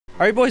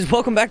Alright boys,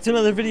 welcome back to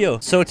another video.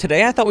 So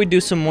today I thought we'd do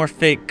some more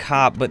fake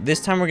cop, but this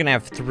time we're gonna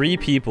have 3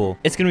 people.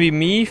 It's gonna be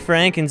me,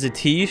 Frank, and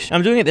Zatish.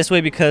 I'm doing it this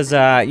way because,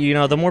 you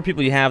know, the more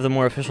people you have, the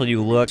more official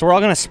you look. So we're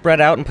all gonna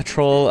spread out and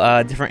patrol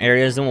different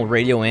areas, then we'll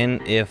radio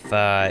in if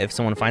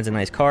someone finds a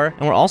nice car.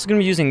 And we're also gonna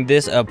be using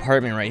this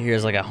apartment right here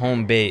as like a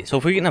home base. So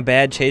if we get in a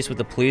bad chase with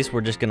the police, we're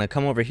just gonna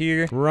come over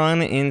here,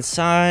 run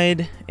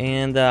inside,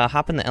 and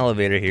hop in the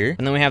elevator here.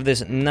 And then we have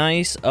this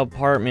nice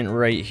apartment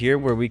right here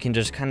where we can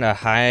just kind of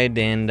hide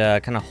and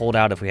kind of hold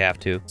out if we have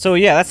to. So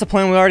yeah, that's the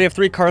plan. We already have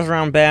 3 cars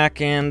around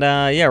back, and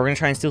yeah, we're gonna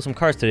try and steal some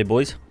cars today,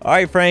 boys. All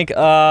right, Frank,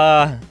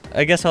 I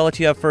guess I'll let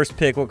you have first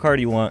pick. What car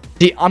do you want?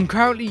 See, I'm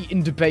currently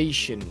in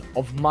debation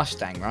of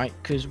Mustang, right?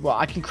 Because, well,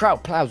 I can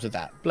crowd plows with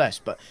that, bless,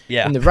 but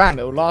yeah, in the Ram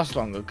it'll last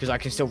longer because I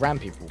can still ram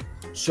people.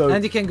 So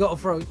and you can go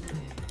off-road.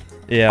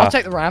 Yeah, I'll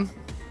take the Ram.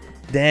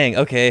 Dang,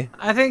 okay.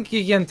 I think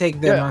you can take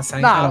the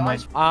Mustang. Nah, I don't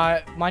mind.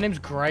 my name's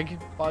Greg,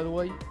 by the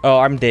way. Oh,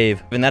 I'm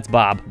Dave, and that's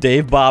Bob.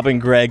 Dave, Bob, and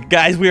Greg.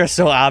 Guys, we are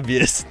so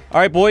obvious. All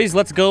right, boys,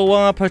 let's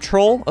go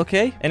patrol,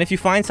 okay? And if you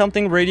find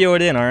something, radio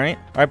it in, all right?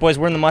 All right, boys,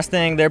 we're in the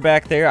Mustang. They're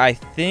back there. I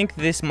think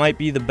this might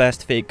be the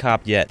best fake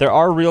cop yet. There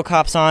are real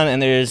cops on,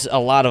 and there's a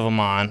lot of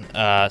them on,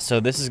 so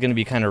this is going to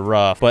be kind of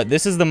rough. But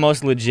this is the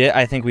most legit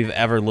I think we've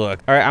ever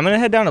looked. All right, I'm going to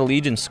head down to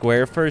Legion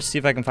Square first, see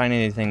if I can find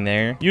anything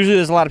there. Usually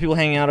there's a lot of people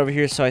hanging out over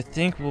here, so I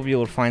think we'll be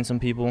able to find some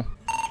people.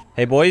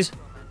 Hey, boys.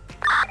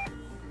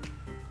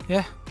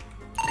 Yeah.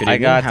 I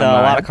got a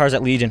lot of cars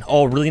at Legion.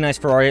 Oh, really nice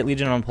Ferrari at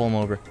Legion. I'm gonna pull them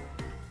over.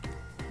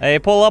 Hey,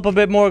 pull up a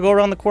bit more. Go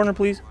around the corner,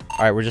 please. All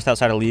right, we're just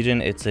outside of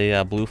Legion. It's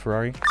a blue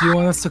Ferrari. Do you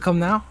want us to come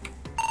now?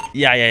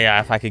 Yeah.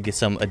 If I could get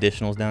some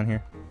additionals down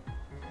here.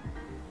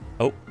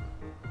 Oh.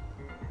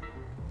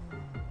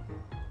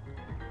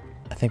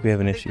 I think we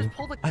have an issue.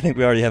 I think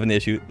we already have an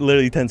issue.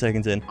 Literally 10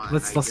 seconds in.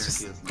 Let's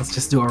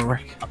just do our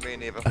work.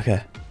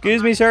 Okay.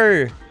 Excuse me,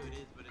 sir.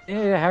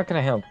 Yeah, how can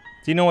I help?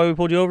 Do you know why we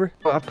pulled you over?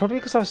 Well, probably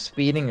because I was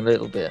speeding a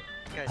little bit.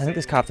 I think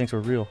this cop thinks we're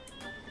real.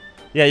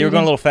 Yeah, you were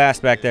going a little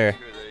fast back there.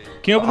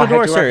 Can you open the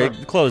door, sir?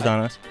 It closed on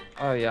us.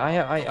 Oh yeah,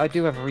 I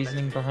do have a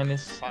reasoning behind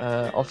this,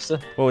 officer.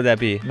 What would that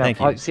be? No, Thank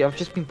you. See, I've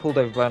just been pulled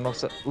over by an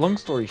officer. Long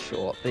story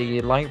short,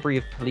 the Library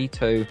of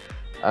Polito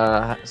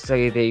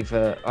say they've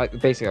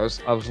basically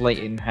I was late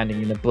in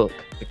handing in a book.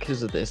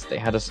 Because of this, they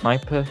had a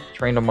sniper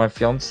trained on my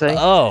fiance.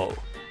 Oh,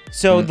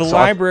 so the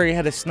library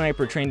had a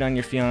sniper trained on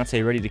your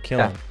fiance, ready to kill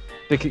him.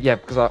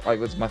 Because I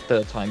was my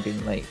 3rd time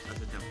being late.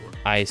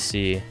 I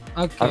see.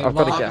 Okay, I've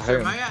got to get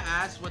home. May I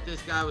ask what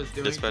this guy was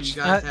doing? You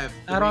guys have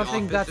I don't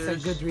think officers?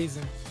 that's a good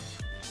reason.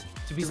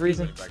 To be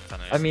reason?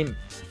 I mean,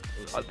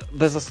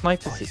 there's a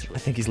sniper situation. I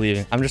think he's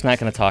leaving. I'm just not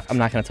gonna talk. I'm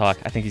not gonna talk.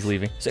 I think he's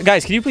leaving. So,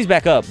 guys, can you please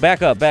back up?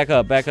 Back up.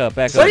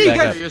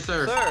 Yes,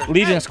 sir.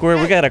 Legion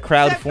Square, we got a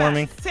crowd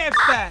forming. Step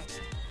back.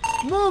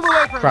 Move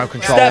away from Crowd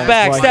control.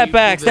 Step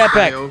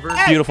back.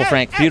 Beautiful,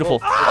 Frank. Beautiful.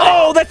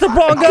 Oh, that's the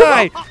wrong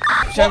guy.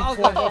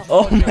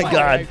 Oh my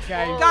God.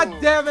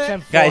 God damn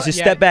it. Guys, just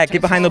step back.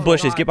 Get behind the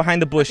bushes. Get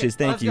behind the bushes.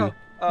 Thank you.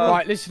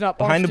 Right, listen up.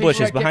 Behind the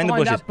bushes.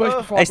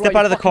 Hey, step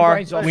out of the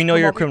car. We know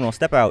you're a criminal.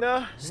 Step out.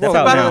 Step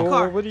out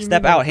now.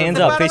 Step out. Hands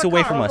up. Face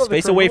away from us.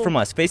 Face away from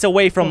us. Face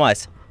away from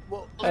us.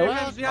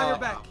 Hands behind your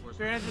back.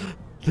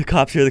 The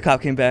cop's here. The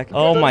cop came back.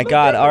 Oh my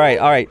God. All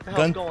right.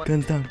 Guns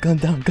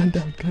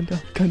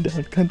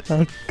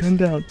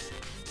down.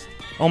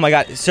 Oh my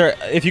God, sir,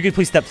 if you could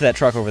please step to that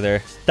truck over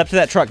there. Step to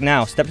that truck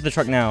now. Step to the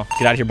truck now.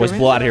 Get out of here, boys.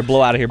 Blow out of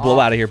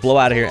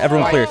here.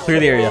 Everyone clear. Clear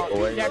the area.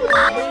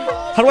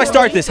 How do I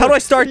start this? How do I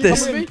start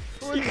the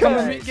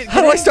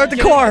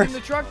car?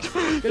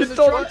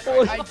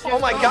 Oh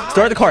my God.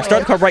 Start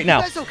the car right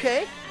now. That's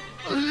okay.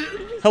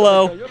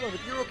 Hello. You're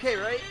okay,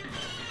 right?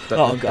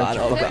 Oh God.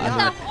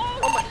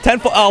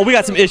 10 oh, we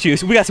got some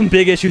issues. We got some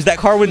big issues. That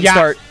car wouldn't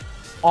start.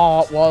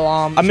 Oh, well,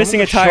 I'm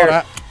missing a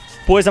tire.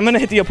 Boys, I'm gonna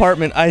hit the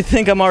apartment. I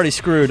think I'm already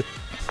screwed.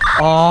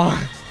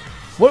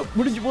 What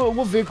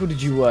vehicle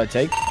did you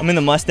take? I'm in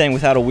the Mustang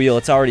without a wheel.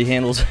 It's already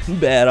handles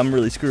bad. I'm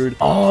really screwed.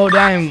 Oh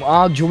damn. Do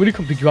you want me to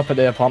come pick you up at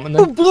the apartment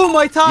then? Who blew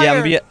my tire?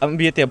 Yeah, I'm gonna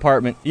be at the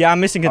apartment. Yeah, I'm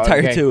missing a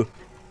tire too.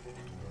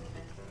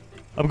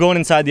 I'm going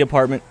inside the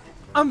apartment.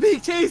 I'm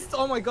being chased.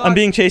 Oh my God. I'm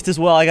being chased as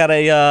well. I got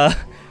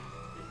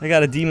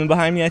a demon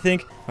behind me, I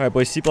think. All right,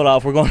 boys, seatbelt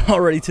off. We're going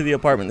already to the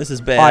apartment. This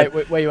is bad. All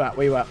right, where you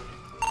at?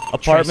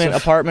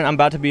 Apartment. I'm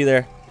about to be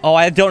there. Oh,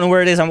 I don't know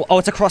where it is. Oh,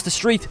 it's across the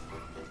street.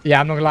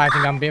 Yeah, I'm not gonna lie. I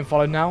think I'm being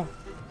followed now.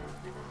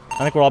 I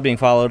think we're all being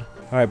followed.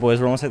 All right,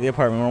 boys, we're almost at the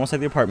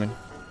apartment.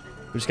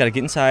 We just gotta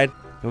get inside.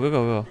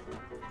 Go.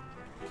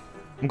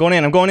 I'm going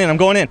in.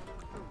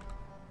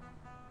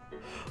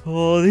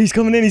 Oh, he's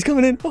coming in.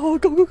 Oh,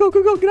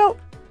 go. Get out.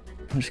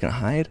 I'm just gonna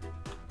hide.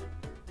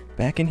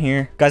 Back in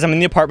here. Guys, I'm in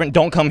the apartment.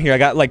 Don't come here. I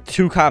got like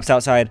 2 cops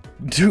outside.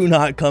 Do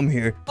not come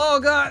here. Oh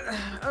God,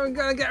 I'm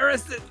gonna get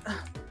arrested.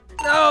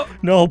 No.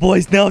 No,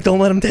 boys, no. Don't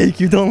let him take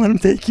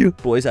you.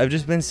 Boys, I've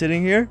just been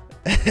sitting here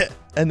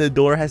and the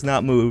door has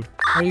not moved.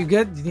 Are you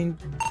good?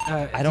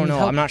 I don't know.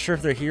 I'm not sure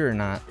if they're here or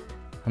not.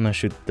 I'm gonna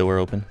shoot the door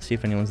open. See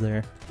if anyone's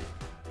there.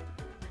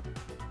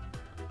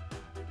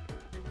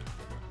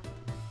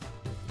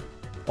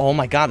 Oh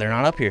my God, they're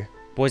not up here.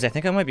 Boys, I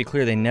think I might be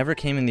clear. They never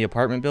came in the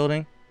apartment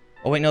building.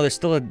 Oh, wait, no, there's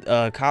still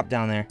a cop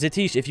down there.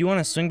 Zatish, if you want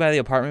to swing by the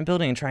apartment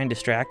building and try and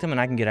distract them and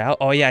I can get out.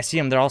 Oh, yeah, I see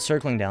them. They're all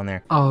circling down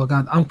there. Oh,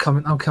 God. I'm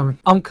coming. I'm coming.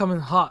 I'm coming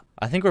hot.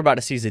 I think we're about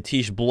to see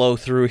Zatish blow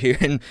through here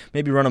and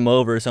maybe run him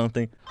over or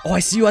something. Oh, I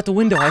see you at the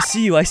window. I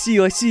see you. I see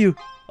you. I see you.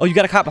 Oh, you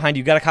got a cop behind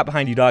you. You got a cop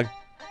behind you, dog.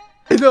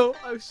 I know.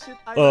 Oh, shit.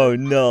 Oh,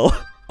 no.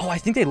 Oh, I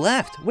think they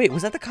left. Wait,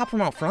 was that the cop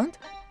from out front?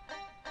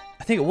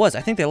 I think it was.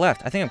 I think they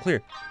left. I think I'm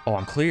clear. Oh,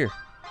 I'm clear.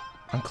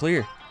 I'm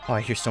clear. Oh,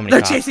 I hear so many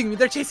cops. They're chasing me.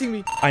 They're chasing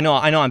me. I know.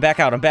 I'm back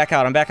out. I'm back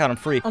out. I'm back out. I'm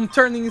free. I'm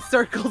turning in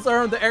circles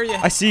around the area.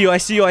 I see you. I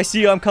see you. I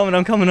see you. I'm coming.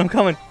 I'm coming. I'm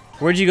coming.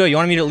 Where'd you go? You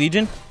want to meet at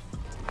Legion?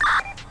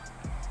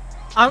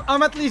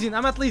 I'm at Legion.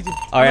 I'm at Legion.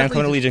 All right, I'm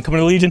coming to Legion. Coming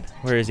to Legion.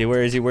 Where is he?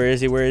 Where is he? Where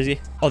is he? Where is he?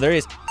 Oh, there he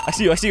is. I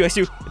see you. I see you. I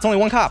see you. It's only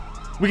one cop.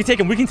 We can take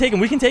him. We can take him.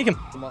 We can take him.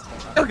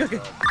 Okay, okay.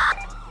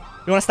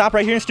 You want to stop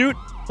right here and shoot?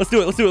 Let's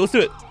do it. Let's do it. Let's do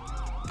it.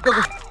 Go,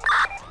 go.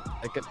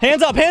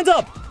 Hands up. Hands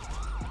up.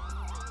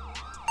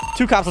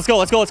 2 cops. Let's go.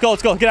 Let's go. Let's go.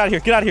 Let's go. Get out of here.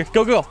 Get out of here.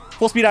 Go, go, go.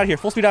 Full speed out of here.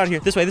 Full speed out of here.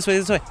 This way. This way.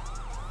 This way.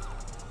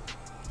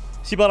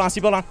 Seatbelt on.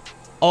 Seatbelt on.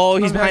 Oh,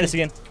 he's behind us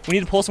again. We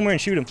need to pull somewhere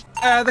and shoot him.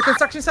 The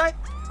construction site?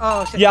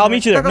 Oh, shit. Yeah, I'll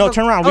meet you there. Go, No, go,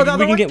 turn around. Oh,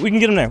 we can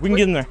get him there. We can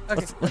get him there.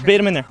 Okay, Let's bait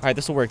him in there. All right,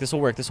 this will work. This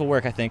will work. This will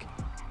work, I think.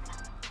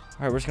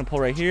 All right, we're just going to pull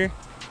right here.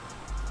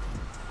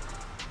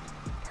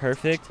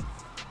 Perfect.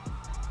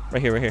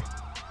 Right here, right here.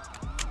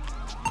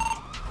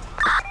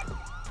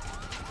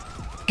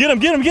 Get him,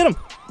 get him, get him.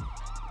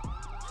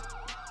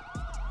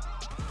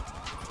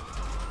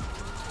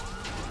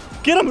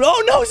 Get him.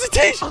 Oh, no,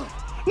 Zatish.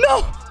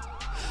 No.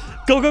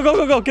 Go, go, go,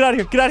 go, go. Get out of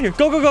here. Get out of here.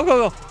 Go, go, go,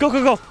 go, go. Go,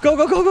 go, go. Go,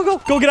 go, go, go, go.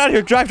 Go, get out of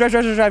here. Drive, drive,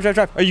 drive, drive, drive,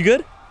 drive. Are you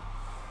good?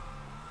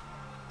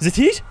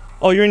 Zatish?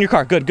 Oh, you're in your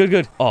car. Good, good,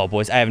 good. Oh,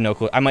 boys, I have no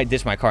clue. I might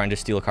ditch my car and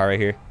just steal a car right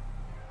here.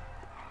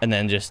 And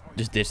then just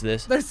ditch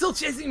this. They're still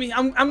chasing me.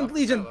 I'm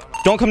Legion.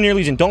 Don't come near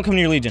Legion. Don't come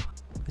near Legion.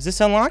 Is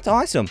this unlocked?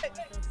 Awesome.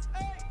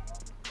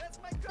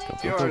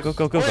 Go, go, go,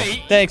 go, go, go.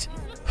 Thanks.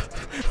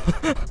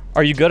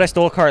 Are you good? I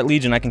stole a car at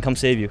Legion. I can come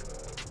save you.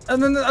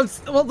 And then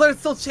well, they're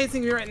still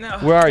chasing me right now.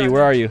 Where are you?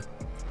 Where are you?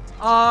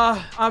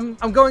 I'm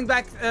going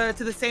back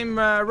to the same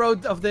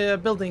road of the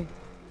building.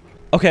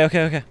 Okay,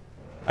 okay, okay.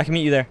 I can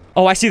meet you there.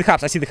 Oh, I see the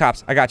cops. I see the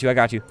cops. I got you. I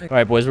got you. All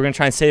right, boys. We're gonna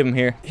try and save them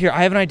here. Here,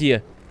 I have an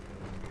idea.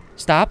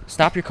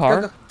 Stop your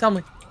car. Go, go. Tell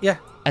me. Yeah.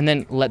 And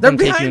then let them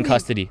take you in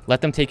custody.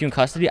 Let them take you in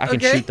custody. I can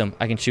shoot them.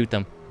 I can shoot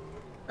them.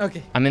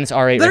 Okay. I'm in this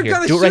R8 right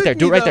here. Do it right there.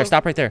 Do it right there.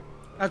 Stop right there.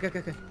 Okay, okay,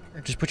 okay.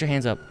 Just put your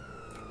hands up.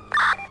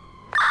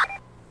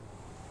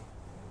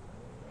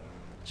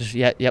 Just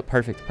yeah,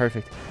 perfect,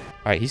 perfect.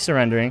 All right, he's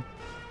surrendering.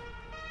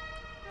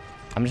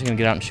 I'm just gonna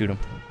get out and shoot him.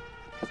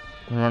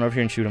 I'm gonna run over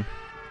here and shoot him.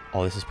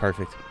 Oh, this is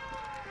perfect.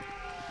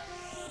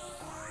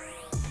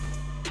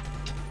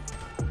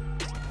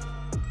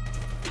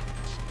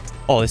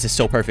 Oh, this is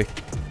so perfect.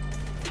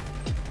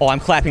 Oh, I'm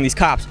clapping these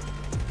cops.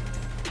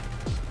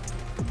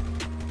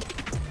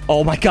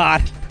 Oh my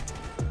God.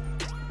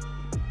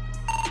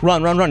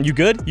 Run, run, run. You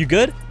good? You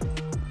good?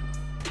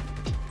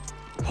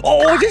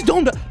 Oh, I just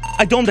domed.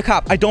 I domed the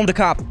cop. I domed the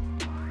cop.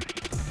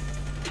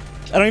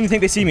 I don't even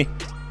think they see me.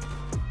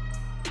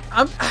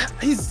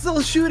 He's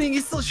still shooting.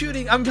 He's still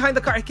shooting. I'm behind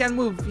the car. I can't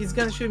move. He's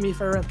gonna shoot me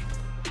if I run.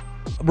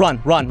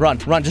 Run, run, run,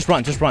 run. Just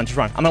run, just run, just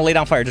run. I'm gonna lay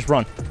down fire. Just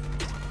run.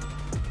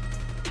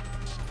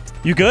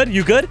 You good?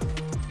 You good?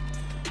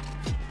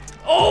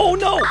 Oh,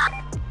 no.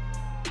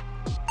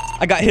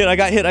 I got hit. I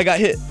got hit. I got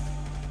hit.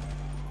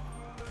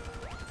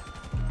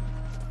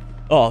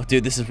 Oh,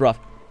 dude, this is rough.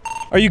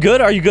 Are you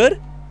good? Are you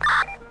good?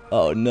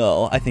 Oh,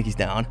 no. I think he's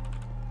down.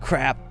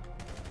 Crap.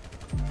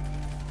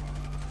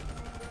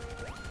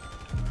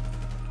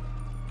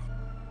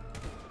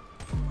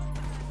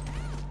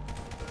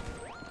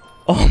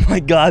 Oh, my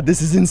God.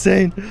 This is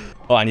insane.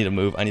 Oh, I need to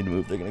move. I need to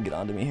move. They're going to get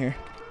onto me here.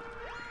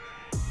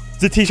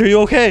 Zatish, are you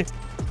okay?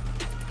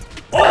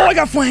 Oh, I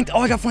got flanked.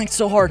 Oh, I got flanked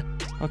so hard.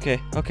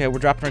 Okay, okay, we're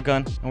dropping our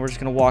gun and we're just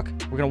gonna walk.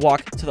 We're gonna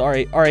walk to the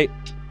R8. All right,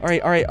 all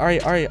right, all right, all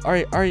right, all right, all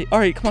right, all right, all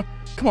right. Come on,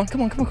 come on,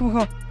 come on, come on, come on,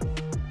 come on.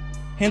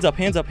 Hands up,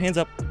 hands up, hands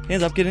up,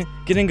 hands up. Get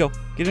in, go,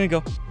 get in and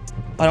go.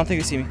 I don't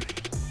think they see me.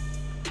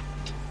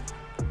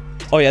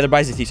 Oh yeah, they're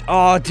by Zatish.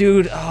 Oh,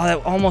 dude. Oh, that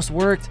almost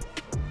worked.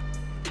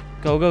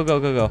 Go, go, go,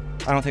 go, go.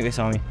 I don't think they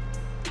saw me.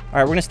 All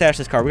right, we're gonna stash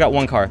this car. We got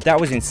one car. That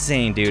was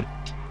insane, dude.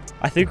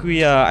 I think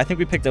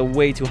we picked a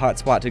way too hot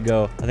spot to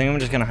go. I think I'm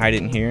just gonna hide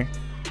it in here.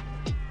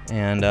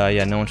 And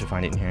yeah, no one should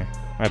find it in here.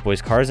 All right,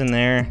 boys, car's in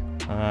there.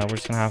 We're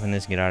just gonna hop in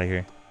this and get out of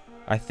here.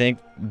 I think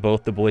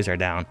both the boys are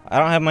down. I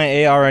don't have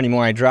my AR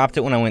anymore. I dropped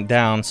it when I went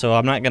down, so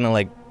I'm not gonna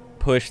like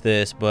push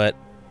this, but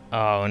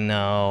oh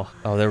no.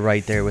 Oh, they're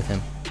right there with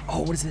him.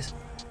 Oh, what is this?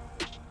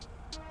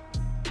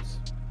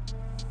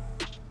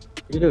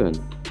 What are you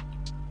doing?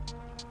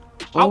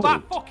 I'll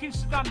that fucking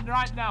stand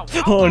right now.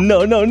 Oh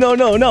no, no, no,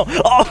 no, no.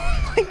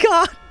 Oh my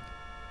God.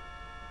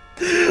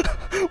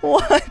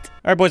 What?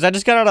 All right, boys, I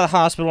just got out of the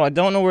hospital. I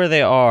don't know where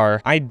they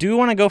are. I do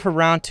want to go for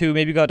round 2.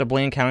 Maybe go out to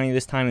Blaine County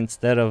this time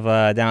instead of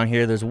down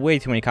here. There's way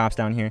too many cops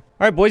down here.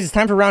 All right, boys, it's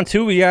time for round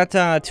 2. We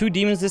got 2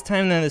 demons this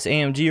time, and then this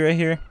AMG right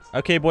here.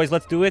 Okay, boys,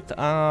 let's do it.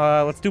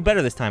 Let's do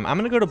better this time. I'm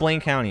gonna go to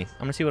Blaine County. I'm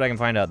gonna see what I can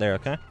find out there,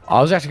 okay?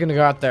 I was actually gonna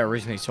go out there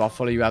originally, so I'll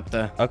follow you out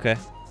there. Okay.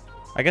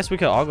 I guess we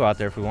could all go out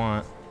there if we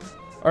want.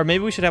 Or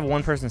maybe we should have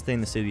one person stay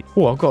in the city.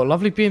 Oh, I've got a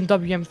lovely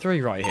BMW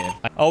M3 right here.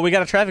 Oh, we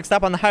got a traffic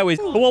stop on the highways.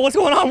 Whoa, what's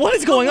going on? What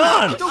is going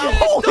on?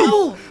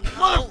 Don't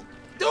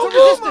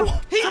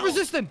He's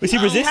resisting. Is he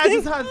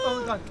resisting?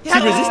 Oh my god. Is he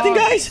resisting,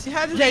 guys?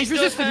 Yeah, he's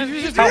resisting. He's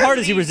resisting. How hard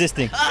is he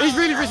resisting? He's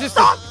really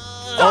resisting.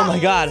 Oh my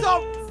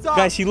god.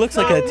 Guys, he looks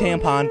like a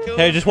tampon.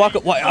 Hey, just walk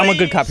up. I'm a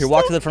good cop here.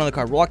 Walk to the front of the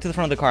car. Walk to the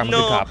front of the car. I'm a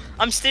good cop.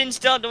 I'm staying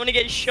still. I don't want to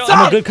get shot.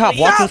 I'm a good cop.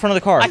 Walk to the front of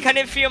the car. I can't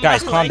feel my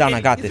Guys, calm down.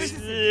 I got this.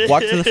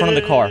 Walk to the front of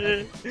the car.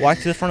 Walk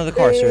to the front of the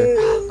car,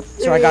 sir.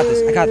 Sir, I got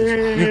this. I got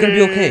this. You're gonna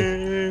be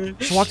okay.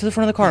 Just walk to the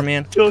front of the car,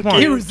 man. Come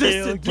on. He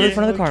resisted. Go to the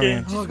front of the car,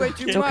 man.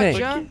 It's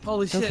okay.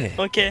 Holy shit. Okay.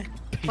 Okay.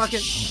 Fucking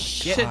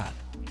shit.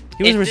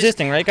 He was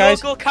resisting, right, guys?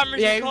 Go,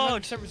 cameras Yeah,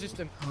 record. he was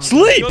resisting.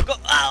 Sleep! Go.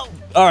 Ow!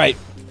 All right.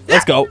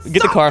 Let's go.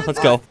 Get the car. Let's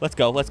go. Let's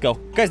go. Let's go.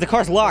 Guys, the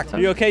car's locked. Are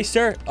you okay,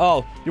 sir?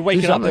 Oh, you're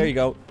waking up. There you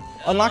go.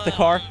 Unlock the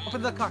car.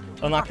 Open the car.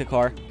 Unlock the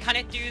car. Can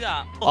it do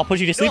that? I'll put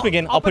you to sleep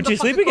again. I'll put you to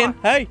sleep again.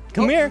 Hey,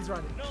 come here.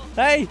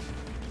 Hey.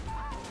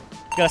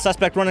 Got a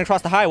suspect running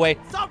across the highway.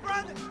 Stop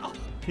running. Oh.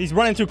 He's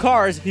running through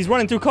cars. He's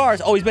running through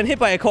cars. Oh, he's been hit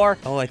by a car.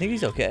 Oh, I think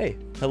he's okay.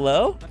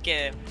 Hello?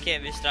 Okay,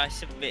 mister. I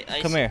submit.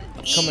 Come here.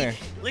 Come here.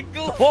 Let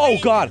go. Oh,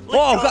 God. Oh,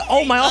 God.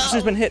 Oh, my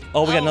officer's been hit.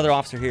 Oh, we got another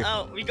officer here.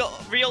 Oh, we got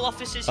real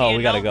officers here. Oh,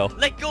 we gotta now. go.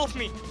 Let go of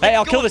me. Hey,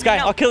 I'll kill this guy.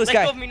 I'll kill this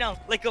guy. Let go of me now.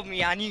 Let go of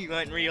me. I knew you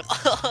weren't real.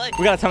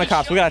 We got a ton of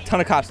cops. We got a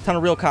ton of cops. A ton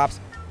of real cops.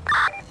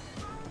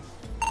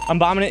 I'm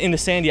bombing it into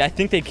Sandy. I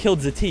think they killed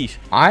Zatish.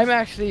 I'm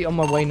actually on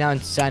my way now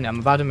into Sandy. I'm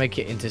about to make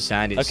it into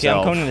Sandy Okay, itself.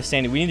 I'm coming into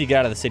Sandy. We need to get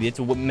out of the city. It's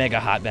mega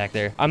hot back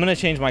there. I'm gonna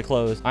change my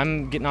clothes.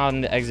 I'm getting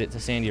on the exit to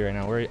Sandy right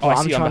now. Where? Oh, I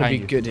I'm see you. I'm trying to behind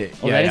be you. good here.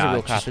 Oh, Yeah, that is yeah, a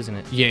real just- cop, isn't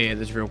it? Yeah,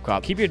 there's a real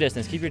cop. Keep your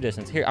distance. Keep your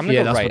distance. Here, I'm gonna Yeah,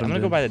 go that's right. what I'm I'm gonna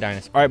go doing. by the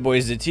dinosaur. All right,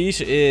 boys.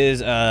 Zatish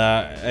is,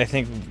 I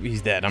think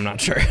he's dead. I'm not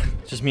sure.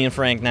 It's just me and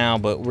Frank now,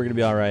 but we're gonna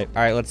be all right.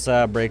 All right, let's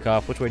break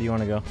off. Which way do you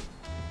want to go?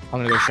 I'm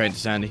gonna go straight to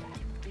Sandy.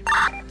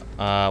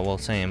 Well,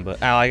 same,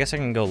 but I guess I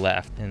can go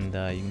left, and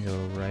you can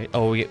go right.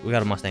 Oh, we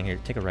got a Mustang here.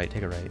 Take a right.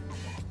 Take a right.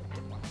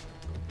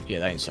 Yeah,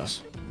 that ain't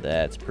sus.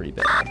 That's pretty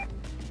bad.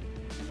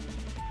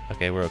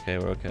 Okay, we're okay.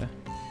 We're okay.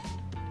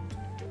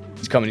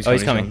 He's coming. He's Oh,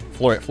 coming. he's coming.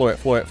 Floor it. Floor it.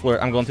 Floor it. Floor it.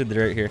 I'm going through the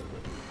dirt here.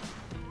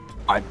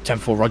 I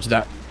 10-4. Roger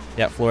that.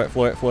 Yeah, floor it.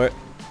 Floor it. Floor it.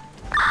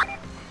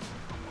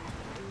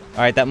 All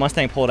right, that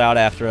Mustang pulled out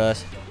after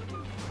us.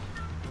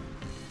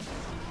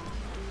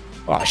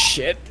 Oh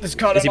shit! This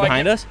car. Is he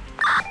behind us?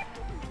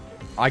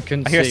 I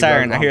couldn't. I hear a see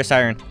siren. where I hear a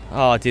siren.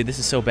 Oh, dude, this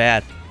is so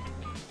bad.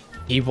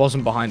 He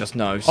wasn't behind us.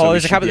 No. So Oh, we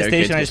there's a should cop at be the okay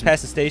station. to I get just some-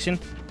 passed the station.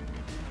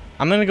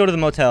 I'm gonna go to the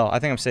motel. I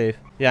think I'm safe.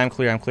 Yeah, I'm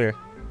clear. I'm clear.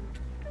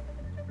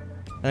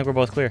 I think we're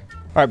both clear. All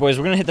right, boys,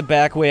 we're gonna hit the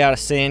back way out of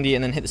Sandy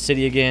and then hit the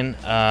city again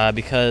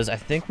because I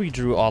think we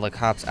drew all the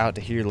cops out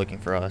to here looking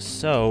for us.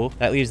 So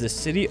that leaves the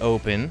city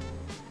open,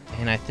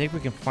 and I think we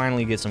can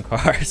finally get some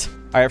cars.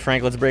 All right,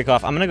 Frank, let's break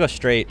off. I'm gonna go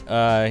straight.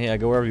 Yeah,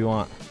 go wherever you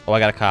want. Oh, I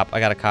got a cop.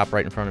 I got a cop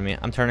right in front of me.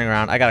 I'm turning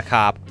around. I got a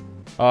cop.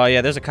 Oh,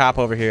 yeah, there's a cop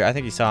over here. I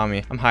think he saw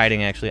me. I'm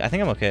hiding, actually. I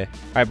think I'm okay. All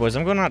right, boys,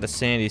 I'm going out to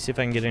Sandy, see if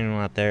I can get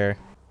anyone out there.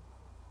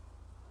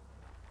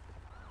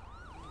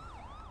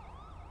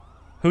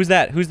 Who's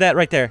that? Who's that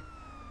right there?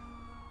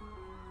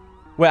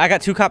 Wait, I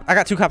got two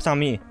cops on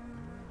me.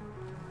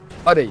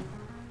 Buddy,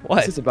 What?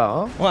 what's this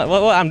about, huh?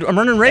 What? I'm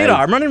running radar.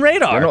 Hey, I'm running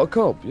radar. You're not a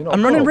cop. You're not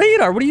I'm a running cop.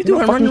 radar. What are you You're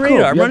doing? not I'm a running fucking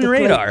radar. cop. I'm You running have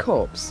to play radar.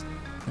 cops.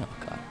 Oh,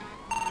 God.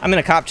 I'm in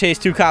a cop chase.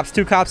 Two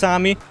cops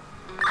on me.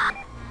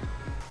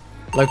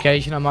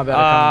 Location. I might be able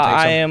to come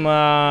and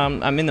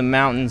take some. I'm in the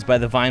mountains by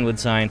the Vinewood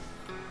sign.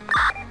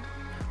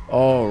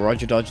 Oh,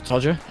 Roger, Dodger,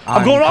 Todger.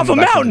 I'm going off a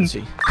coming back mountain. into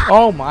the sea.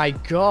 Oh my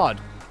God.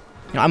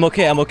 I'm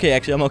okay. I'm okay.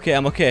 Actually, I'm okay.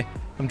 I'm okay.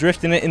 I'm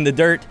drifting it in the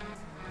dirt.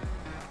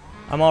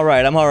 I'm all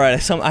right. I'm all right.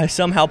 I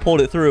somehow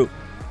pulled it through.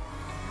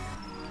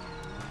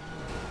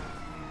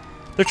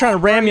 They're trying to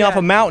ram me off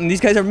a mountain.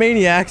 These guys are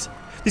maniacs.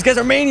 These guys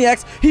are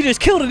maniacs. He just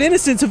killed an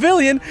innocent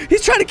civilian.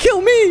 He's trying to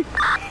kill me.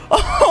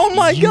 Oh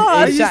my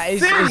God. Yeah,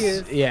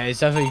 it's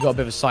definitely got a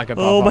bit of a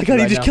psychopath. Oh my God,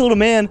 he right just now. killed a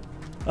man.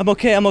 I'm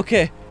okay. I'm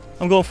okay.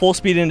 I'm going full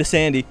speed into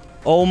Sandy.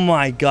 Oh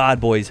my God,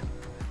 boys.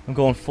 I'm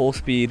going full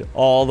speed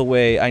all the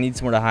way. I need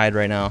somewhere to hide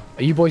right now.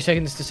 Are you boys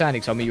taking this to Sandy?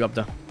 'Cause I'll meet you up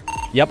there.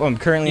 Yep, I'm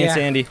currently in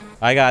Sandy.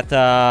 I got,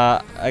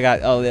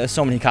 oh, there's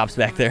so many cops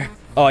back there.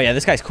 Oh yeah,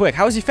 this guy's quick.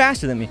 How is he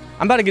faster than me?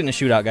 I'm about to get in a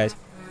shootout, guys.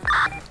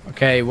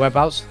 Okay,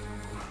 whereabouts?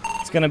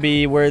 It's gonna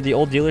be where the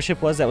old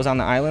dealership was that was on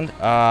the island.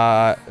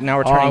 Now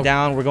we're turning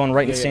down. We're going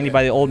right into Sandy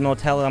by the old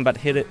motel. I'm about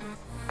to hit it.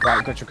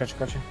 Right, gotcha.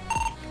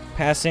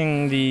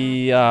 Passing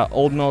the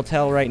old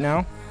motel right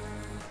now.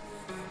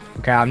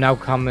 Okay, I'm now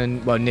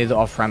coming, well, near the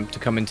off-ramp to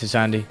come into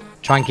Sandy.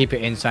 Try and keep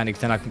it in Sandy,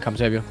 'cause then I can come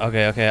save you.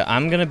 Okay.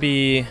 I'm gonna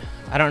be...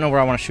 I don't know where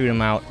I want to shoot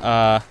him out.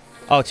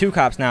 Oh, two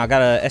cops now.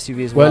 Got a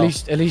SUV as well. Well,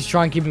 at least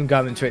try and keep him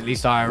going until at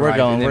least I arrive. We're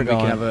going, and then we're we going.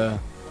 can have a,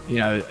 you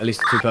know, at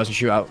least a two-person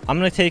shootout. I'm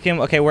gonna take him...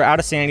 Okay, we're out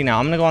of Sandy now.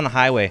 I'm gonna go on the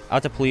highway.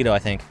 Out to Polito, I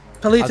think.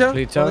 Polito?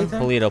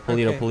 Polito?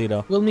 Polito.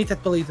 Okay. We'll meet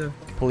at Polito.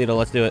 Polito,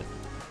 let's do it.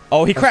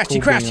 Oh, he crashed. cool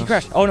He crashed. being He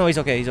crashed. Oh no, he's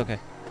okay. He's okay.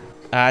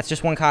 It's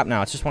just one cop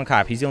now. It's just one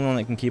cop. He's the only one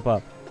that can keep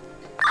up.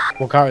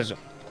 What car is it?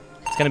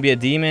 It's gonna be a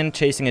demon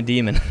chasing a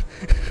demon.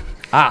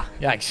 Ah,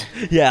 yikes.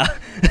 Yeah.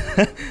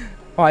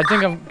 Oh, I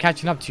think I'm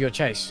catching up to your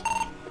chase.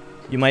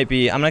 You might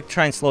be. I'm gonna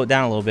try and slow it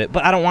down a little bit,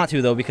 but I don't want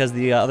to though because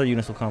the other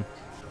units will come.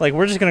 Like,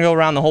 we're just gonna go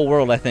around the whole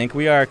world, I think.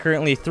 We are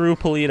currently through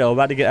Polito,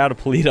 about to get out of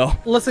Polito.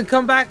 Listen,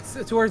 come back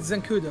towards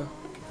Zancudo.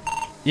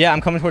 Yeah,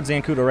 I'm coming towards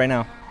Zancudo right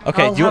now.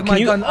 Okay, I'll have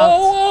my gun out.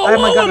 Oh, I have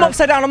my gun I'm out.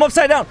 upside down. I'm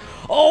upside down.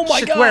 Oh my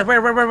Shit, god.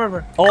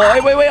 Where?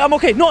 Oh, wait. I'm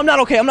okay. No, I'm not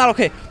okay. I'm not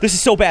okay. This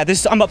is so bad.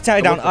 I'm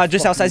upside down.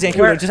 Just outside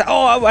Zancudo. Just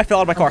I fell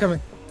out of my car. I'm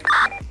coming.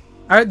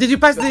 All right, did you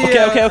pass the?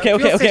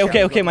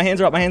 Okay. My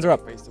hands are up.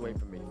 Face away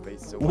from me.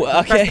 Face Well, away.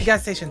 Pass the okay.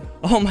 gas station.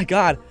 Oh my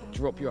god.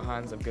 Drop your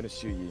hands. I'm gonna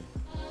shoot you.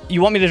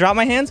 You want me to drop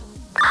my hands?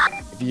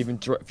 If you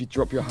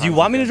drop your hands. Do you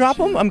want me to drop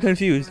them? I'm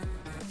confused.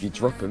 If you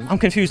drop them. I'm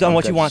confused on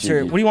what you want,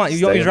 sir. What do you want?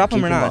 You want me to drop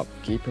them or not?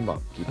 Keep them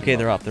up. Okay,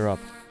 they're up.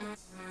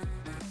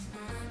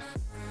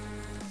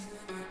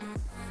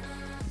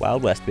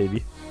 Wild West,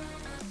 baby.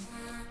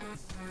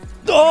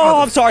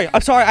 Oh, I'm sorry.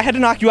 I had to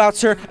knock you out,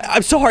 sir.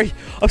 I'm sorry,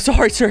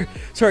 sir.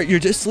 Sir, you're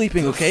just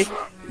sleeping, okay?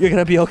 You're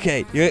gonna be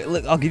okay.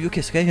 Look, I'll give you a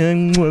kiss, okay?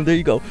 There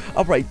you go.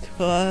 All right.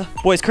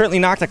 Boys, currently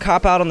knocked a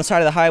cop out on the side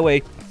of the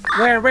highway.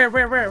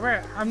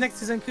 Where? I'm next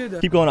to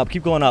Zancudo. Keep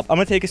going up. I'm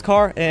gonna take his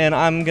car, and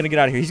I'm gonna get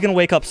out of here. He's gonna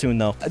wake up soon,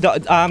 though.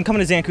 I'm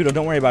coming to Zancudo.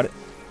 Don't worry about it.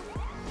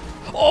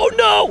 Oh,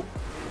 no!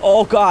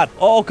 Oh, God.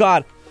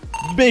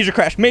 Major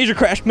crash.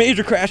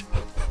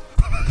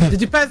 Did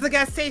you pass the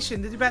gas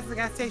station?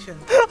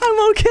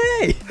 I'm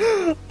okay.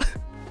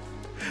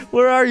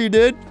 Where are you,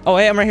 dude? Oh,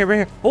 hey, I'm right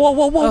here.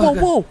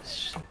 Whoa.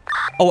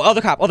 Oh,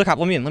 other cop.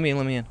 Let me in.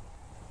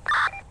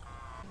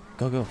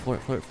 Go. Floor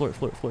it.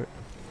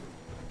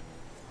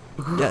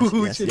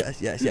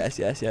 Yes.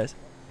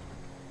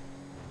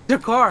 Your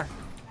car.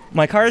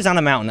 My car is on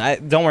the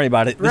mountain. Don't worry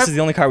about it. This is the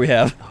only car we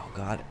have.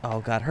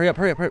 Oh, God. Hurry up.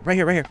 Right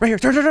here.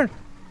 Turn.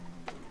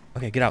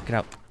 Okay, get out.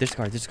 This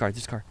car.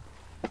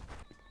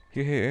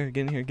 Here.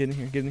 Get in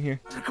here.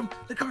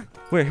 The car.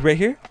 Where? Right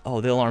here?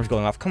 Oh, the alarm's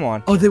going off. Come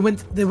on. Oh, they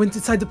went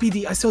inside the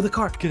PD. I saw the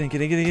car. Get in.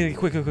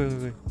 Quick.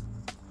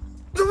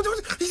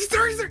 He's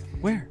there.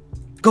 Where?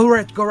 Go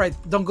right.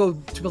 Don't go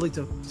to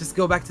Polito. Just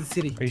go back to the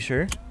city. Are you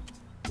sure?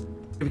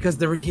 Because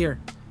they're here.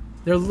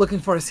 They're looking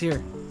for us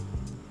here.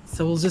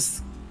 So we'll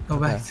just go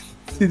back to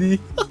the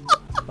city.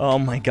 Oh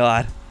my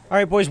god.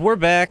 Alright boys, we're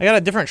back. I got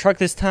a different truck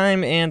this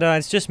time, and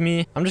it's just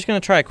me. I'm just gonna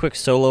try a quick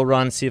solo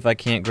run, see if I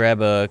can't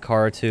grab a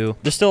car or two.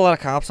 There's still a lot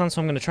of cops on,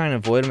 so I'm gonna try and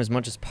avoid them as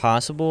much as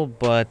possible,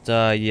 but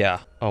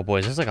yeah. Oh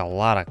boys, there's like a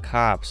lot of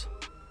cops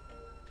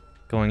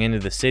going into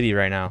the city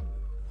right now.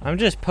 I'm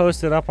just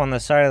posted up on the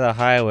side of the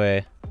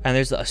highway, and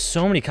there's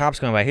so many cops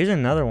going by. Here's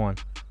another one.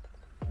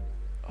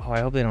 Oh, I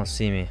hope they don't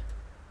see me.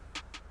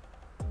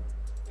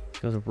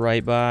 Goes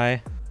right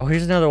by. Oh,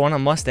 here's another one, a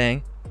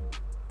Mustang.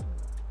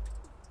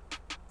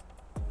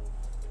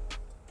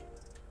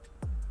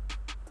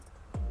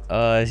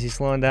 Is he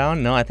slowing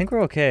down? No, I think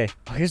we're okay.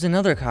 Oh, here's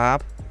another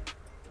cop.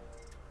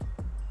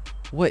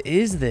 What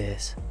is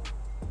this?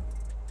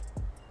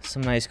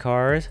 Some nice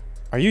cars.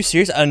 Are you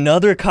serious?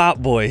 Another cop,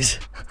 boys.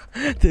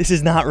 This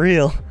is not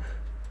real.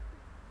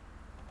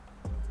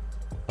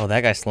 Oh, that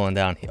guy's slowing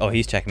down. Oh,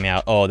 he's checking me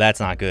out. Oh, that's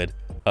not good.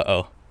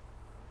 Uh-oh.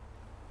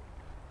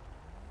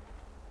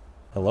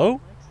 Hello?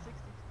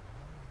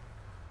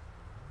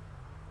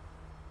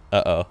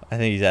 Uh-oh. I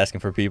think he's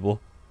asking for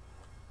people.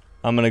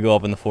 I'm gonna go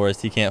up in the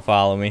forest. He can't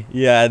follow me.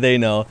 Yeah, they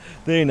know.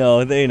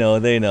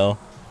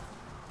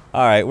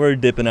 Alright, we're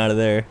dipping out of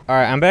there.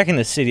 Alright, I'm back in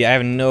the city. I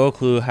have no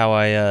clue how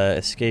I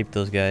escaped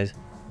those guys.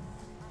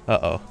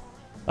 Uh-oh.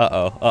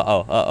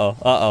 Oh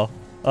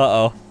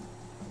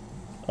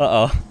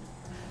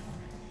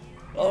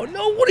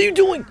no, what are you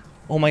doing?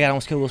 Oh my god, I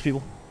almost killed those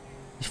people.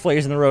 There's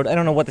flares in the road. I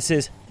don't know what this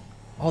is.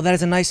 Oh, that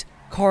is a nice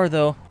car,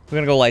 though. We're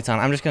gonna go lights on.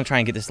 I'm just gonna try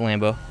and get this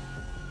Lambo.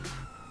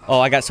 Oh,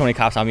 I got so many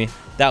cops on me.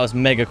 That was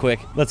mega quick.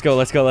 Let's go.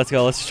 Let's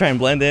just try and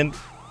blend in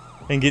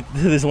and get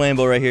to this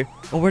Lambo right here.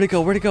 Oh, where'd it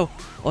go?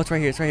 Oh, it's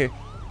right here.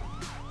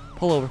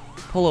 Pull over.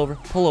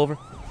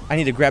 I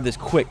need to grab this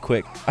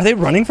quick. Are they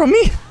running from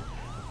me?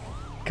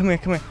 Come here.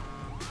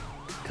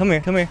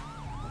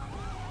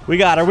 We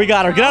got her. Get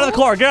out of the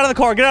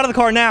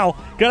car now.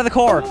 Get out of the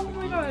car. Oh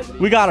my god.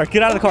 We got her.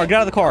 Get out of the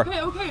car.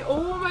 Okay.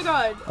 Oh my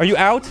god. Are you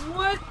out?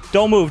 What?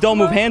 Don't move.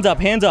 Hands up.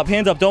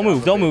 Don't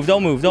move.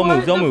 Don't move.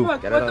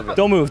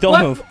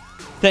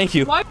 Thank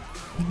you. What?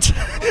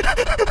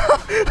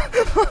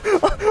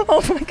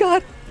 Oh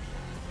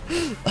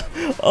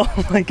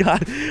my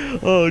god.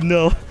 Oh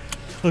no.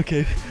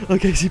 Okay,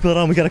 seatbelt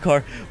on. We got a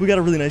car. We got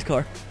a really nice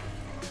car.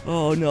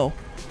 Oh no.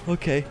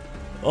 Okay.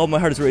 Oh, my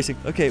heart is racing.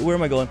 Okay, where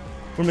am I going?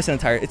 We're missing a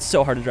tire. It's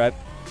so hard to drive.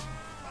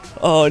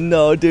 Oh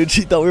no, dude.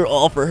 She thought we were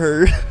all for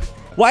her.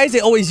 Why is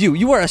it always you?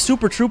 You are a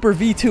Super Trooper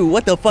V2.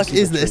 What the fuck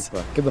is this?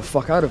 Get the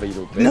fuck out of it, you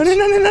little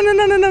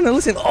bitch. No.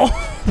 Listen. Oh.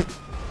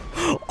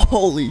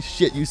 Holy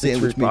shit, you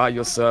sandwiched me.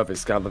 Your service,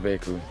 scout the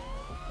vehicle.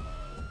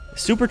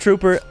 Super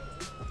Trooper.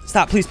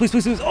 Stop, please.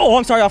 Oh,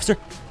 I'm sorry, officer.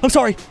 I'm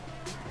sorry.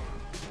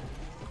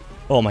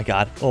 Oh my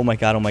god. Oh my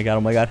god. Oh my god.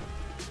 Oh my god.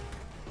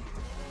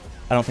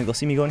 I don't think they'll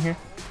see me going here.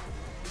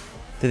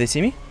 Did they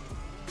see me?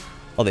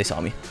 Oh, they saw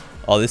me.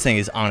 Oh, this thing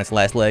is on its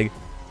last leg.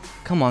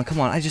 Come on, come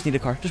on. I just need a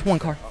car. Just one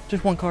car.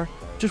 Just one car.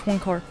 Just one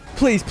car.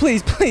 Please,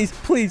 please, please,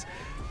 please.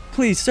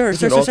 Please, sir,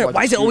 sir, sir, sir.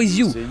 Why is it always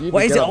you?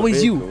 Why is it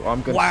always you?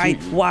 Why?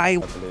 Why?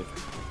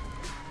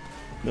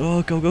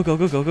 Oh, go, go, go,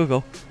 go, go, go,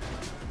 go.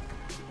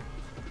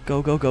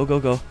 Go, go, go, go,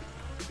 go.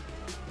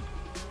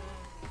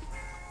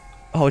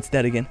 Oh, it's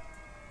dead again.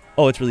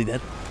 Oh, it's really dead.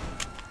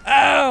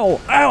 Ow!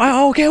 Ow,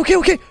 ow, okay, okay,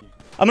 okay.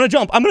 I'm gonna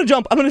jump. I'm gonna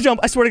jump. I'm gonna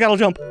jump. I swear to God, I'll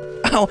jump.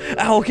 Ow,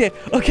 ow, okay,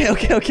 okay,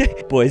 okay,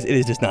 okay. Boys, it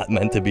is just not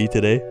meant to be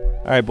today.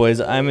 All right, boys,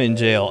 I'm in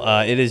jail.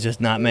 It is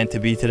just not meant to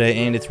be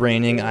today, and it's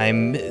raining.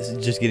 I'm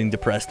just getting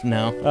depressed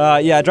now.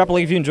 Yeah, drop a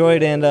like if you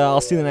enjoyed, and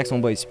I'll see you in the next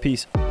one, boys.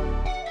 Peace.